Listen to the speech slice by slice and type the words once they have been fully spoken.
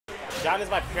John is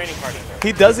my training partner.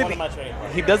 He doesn't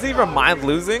even mind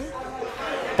losing,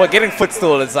 but getting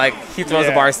footstooled is like he throws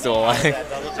a bar stool. Like,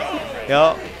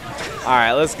 yep. All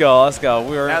right, let's go. Let's go.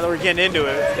 Now that we're getting into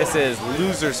it. This is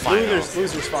losers finals.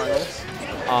 Losers finals.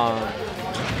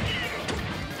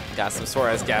 Got some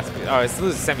Suarez, Gatsby. Oh, it's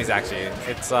losers semis actually.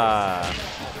 It's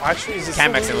actually is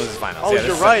Camex in losers finals. Oh, yeah,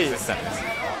 you're right.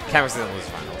 Camex is in losers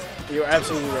finals. You're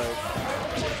absolutely right.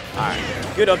 All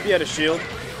right. Good up B at a shield,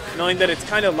 knowing that it's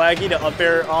kind of laggy to up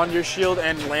air on your shield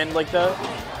and land like that.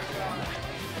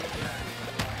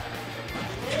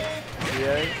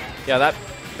 Yeah. Yeah, that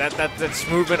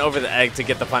movement over the egg to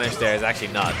get the punish there is actually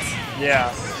nuts.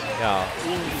 Yeah. Yeah.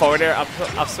 Forward air,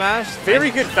 up smash.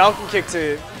 Very good Falcon kick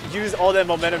to use all that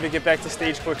momentum to get back to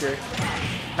stage quicker.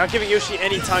 Not giving Yoshi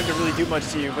any time to really do much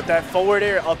to you, but that forward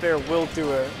air, up air will do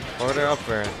it. Forward air, up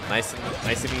air. Nice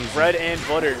and easy. Bread and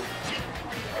butter.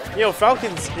 You know,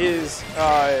 Falcons is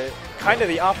kind of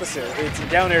the opposite. It's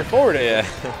down air, forward air.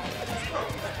 Yeah.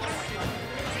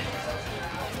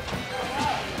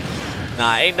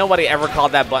 Nah, ain't nobody ever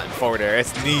called that button forward air.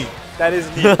 It's neat. That is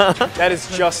neat. That is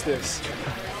justice.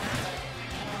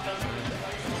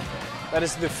 That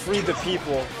is the free the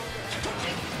people.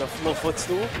 The little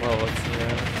footstool.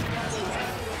 Yeah.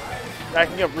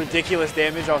 Racking up ridiculous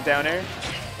damage off down air.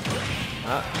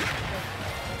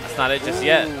 That's not it just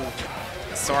yet.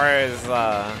 Suarez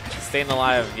staying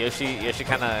alive. Yoshi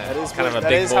kind of a big boy.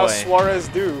 That is how Suarez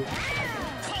do.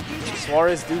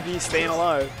 Suarez do be staying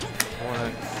alive.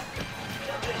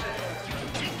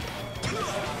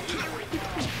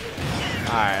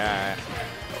 All right.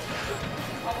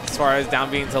 Suarez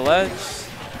down being to ledge.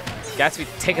 Gatsby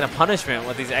taking a punishment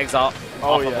with these eggs off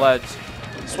of ledge.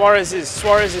 Suarez is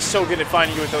so good at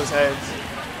finding you with those heads.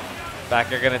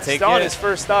 Back air gonna take Still it. on his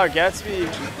first stock. Gatsby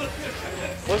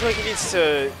looks like he needs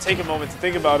to take a moment to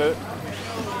think about it.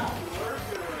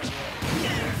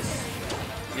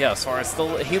 Yeah, Suarez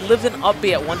he lived in up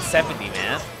B at 170,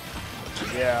 man.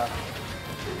 Yeah.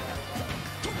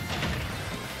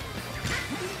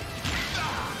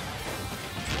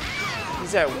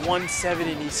 He's at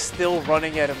 170 and he's still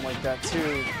running at him like that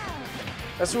too.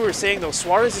 That's what we were saying though.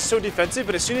 Suarez is so defensive,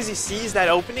 but as soon as he sees that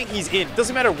opening, he's in.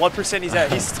 Doesn't matter what percent he's at,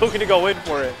 he's still gonna go in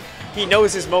for it. He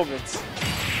knows his moments.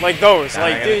 Like those.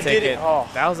 Like did it. Oh.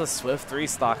 That was a swift 3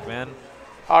 stock, man.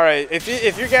 Alright, if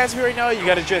you're Gatsby right now, you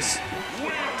gotta just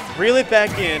reel it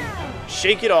back in,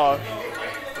 shake it off,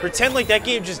 pretend like that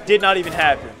game just did not even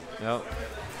happen. Yep.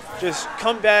 Just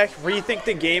come back, rethink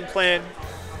the game plan.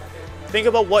 Think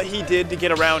about what he did to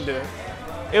get around it.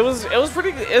 It was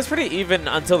pretty even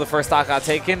until the first stock got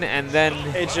taken, and then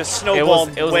it just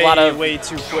snowballed way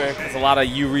too quick. There's a lot of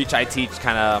you reach, I teach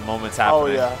kind of moments happening. Oh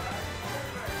yeah.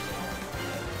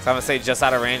 So I'm gonna say just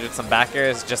out of range with some back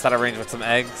airs, just out of range with some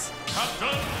eggs.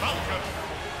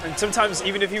 And sometimes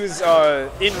even if he was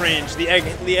in range, the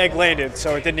egg landed,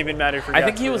 so it didn't even matter for Gatsby. I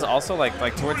think he was also like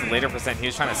towards the later percent, he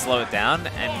was trying to slow it down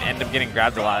and ended up getting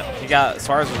grabbed a lot.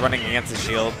 Suarez was running against his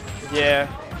shield. Yeah.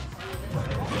 I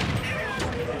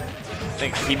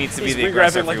think he needs to be the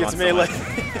aggressor like it's melee.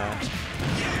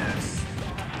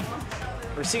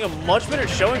 We're seeing a much better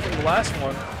showing from the last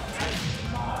one.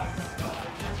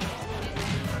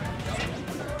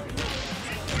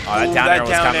 Oh, that down air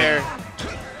was coming.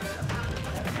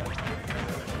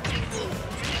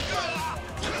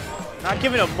 Not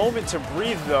giving a moment to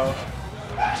breathe though.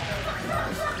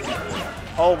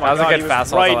 Oh my god, that was a good he was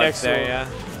fast fall right next to him. Yeah.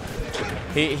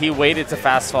 He waited to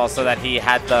fast fall so that he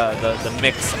had the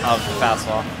mix of the fast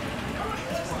fall.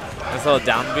 This little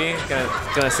down B,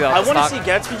 gonna see. I want to see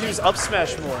Gatsby use up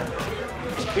smash more,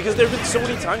 because there have been so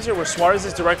many times here where Suarez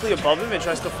is directly above him and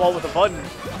tries to fall with a button,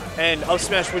 and up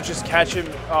smash would just catch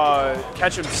him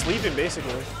sleeping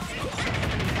basically.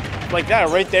 Like that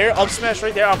right there, up smash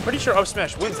right there. I'm pretty sure up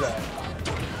smash wins that.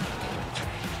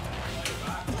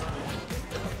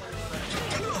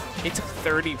 He took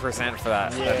 30% for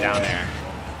that down there.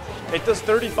 It does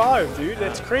 35, dude.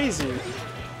 That's crazy.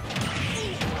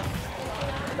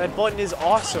 That button is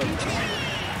awesome.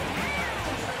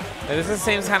 This is the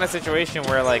same kind of situation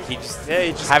where like he just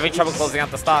having trouble closing out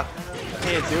the stock.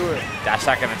 Can't do it. Dash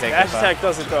attack gonna take it. Dash attack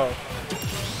doesn't though.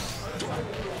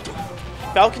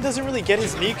 Falcon doesn't really get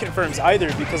his knee confirms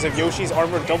either because of Yoshi's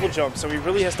armored double jump, so he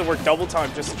really has to work double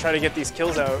time just to try to get these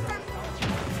kills out.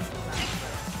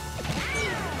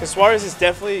 Because Suarez is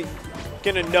definitely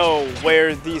gonna know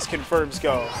where these confirms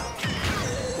go.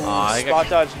 Spot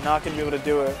dodge, not gonna be able to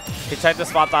do it. He tried to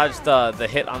spot dodge the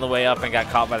hit on the way up and got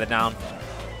caught by the down.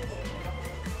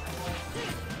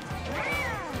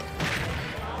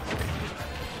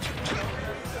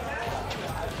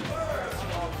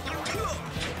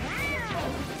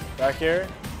 Back air.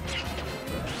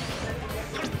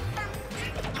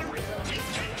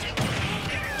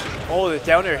 Oh, the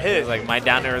down air hit. It's like my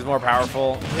down air is more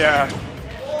powerful. Yeah.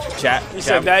 He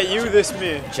said that you, this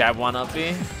me. Jab 1 up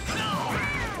B.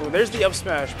 Ooh, there's the up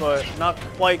smash, but not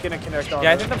quite gonna connect on.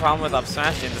 Yeah, I think the problem with up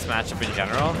smash in this matchup in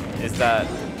general is that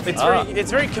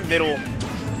it's very committal.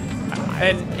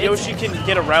 And Yoshi can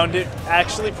get around it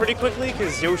actually pretty quickly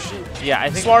because Yoshi. Yeah, I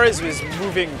think Suarez was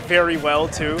moving very well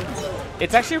too.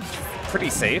 It's actually pretty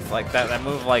safe. Like that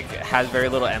move like has very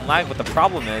little end lag, but the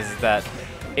problem is that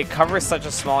it covers such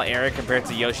a small area compared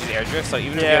to Yoshi's air drift. So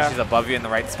even if Yoshi's above you in the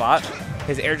right spot,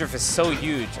 his air drift is so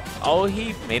huge. Oh,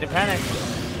 he made a panic.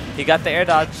 He got the air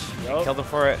dodge. Killed him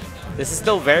for it. This is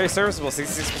still very serviceable.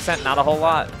 66%, not a whole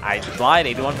lot. I lied.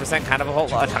 81%, kind of a whole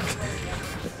lot.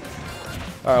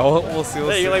 All right, we'll see.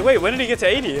 You're like, wait, when did he get to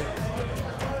 80?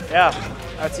 Yeah,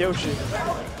 that's Yoshi.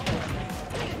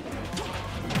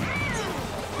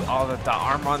 Oh, the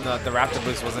arm on the Raptor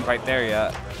boost wasn't quite there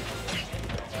yet.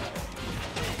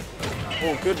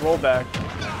 Oh, good rollback.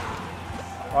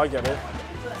 Oh, I get it.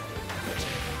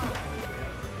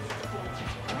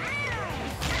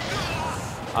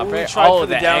 Oh,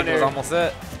 the egg was almost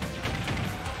it.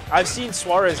 I've seen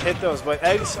Suarez hit those, but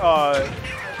eggs.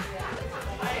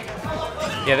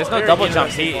 Yeah, there's no double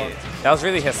jump. That was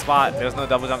really his spot. There's no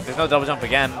double jump. There's no double jump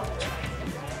again.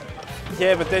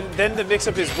 Yeah, but then the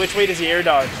mix-up is which way does he air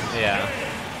dodge? Yeah,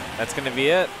 that's gonna be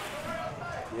it.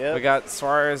 Yeah. We got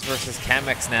Suarez versus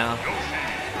Kamex now.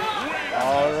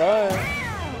 All right.